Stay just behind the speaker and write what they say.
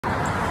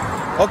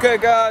Okay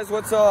guys,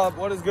 what's up?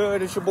 What is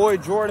good? It's your boy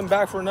Jordan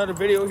back for another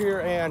video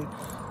here, and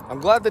I'm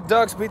glad the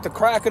Ducks beat the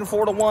Kraken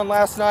 4-1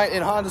 last night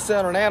in Honda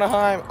Center in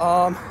Anaheim.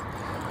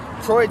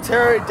 Troy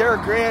Terry,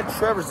 Derek Grant,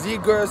 Trevor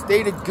Zegras,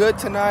 they did good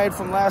tonight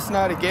from last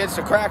night against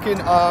the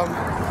Kraken.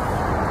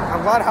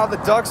 I'm glad how the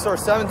Ducks are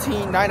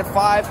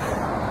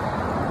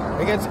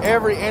 17-9-5 against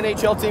every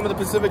NHL team in the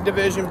Pacific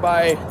Division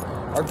by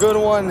our good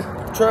one,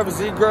 Trevor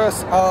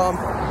Zegras.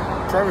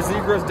 Trevor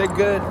Zegras did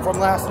good from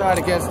last night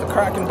against the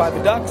Kraken by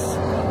the Ducks.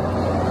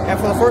 And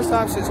for the first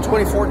time since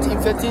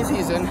 2014-15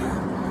 season,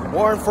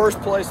 we're in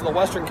first place in the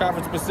Western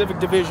Conference Pacific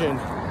Division.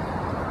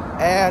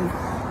 And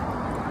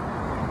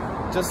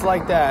just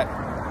like that,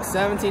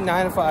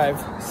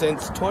 17-9-5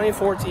 since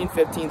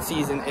 2014-15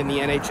 season in the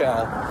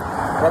NHL.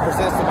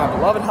 Represents my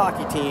beloved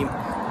hockey team,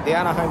 the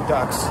Anaheim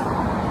Ducks,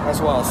 as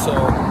well. So,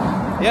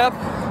 yep.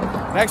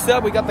 Next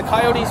up, we got the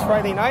Coyotes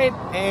Friday night,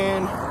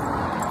 and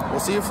we'll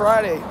see you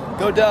Friday.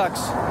 Go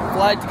Ducks.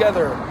 Fly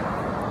together.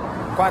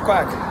 Quack,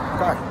 quack,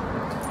 quack.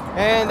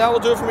 And that will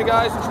do it for me,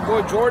 guys. It's your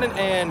boy Jordan,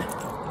 and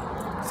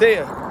see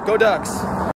ya. Go Ducks.